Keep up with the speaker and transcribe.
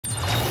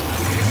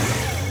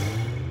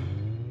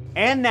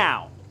And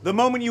now, the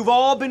moment you've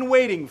all been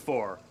waiting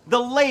for. The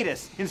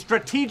latest in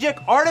strategic,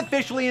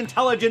 artificially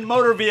intelligent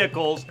motor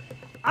vehicles,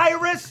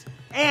 Iris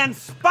and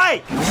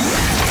Spike!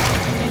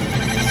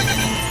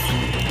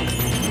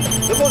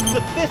 The most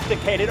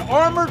sophisticated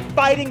armored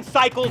fighting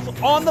cycles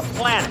on the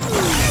planet.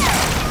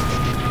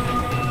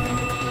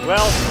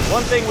 Well,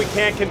 one thing we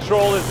can't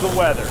control is the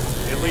weather.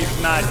 At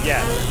least not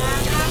yet.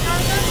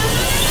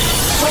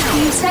 What do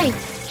you say?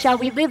 Shall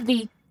we live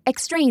the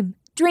extreme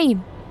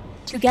dream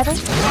together?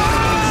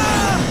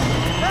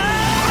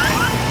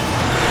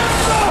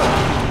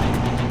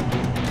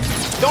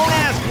 Don't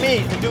ask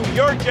me to do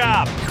your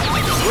job.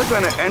 We're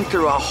gonna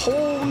enter a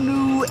whole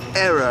new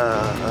era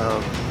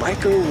of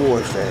biker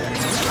warfare.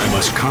 I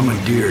must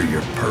commandeer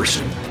your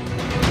person.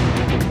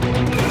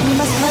 We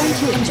must learn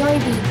to enjoy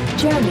the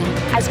journey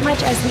as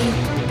much as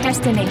the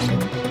destination.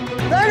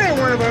 That ain't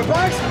one of our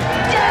bikes!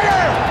 Get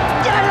him!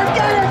 Get him!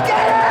 Get him!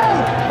 Get him!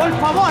 Por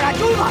favor,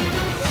 ayuda!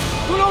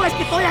 ¿Tú no ves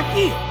que estoy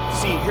aquí?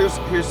 See,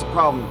 here's the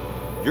problem.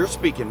 You're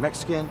speaking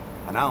Mexican,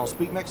 and I don't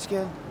speak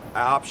Mexican.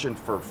 I optioned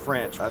for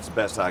French. That's the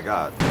best I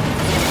got.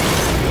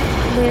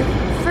 Live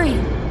free.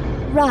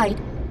 Ride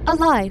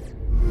alive.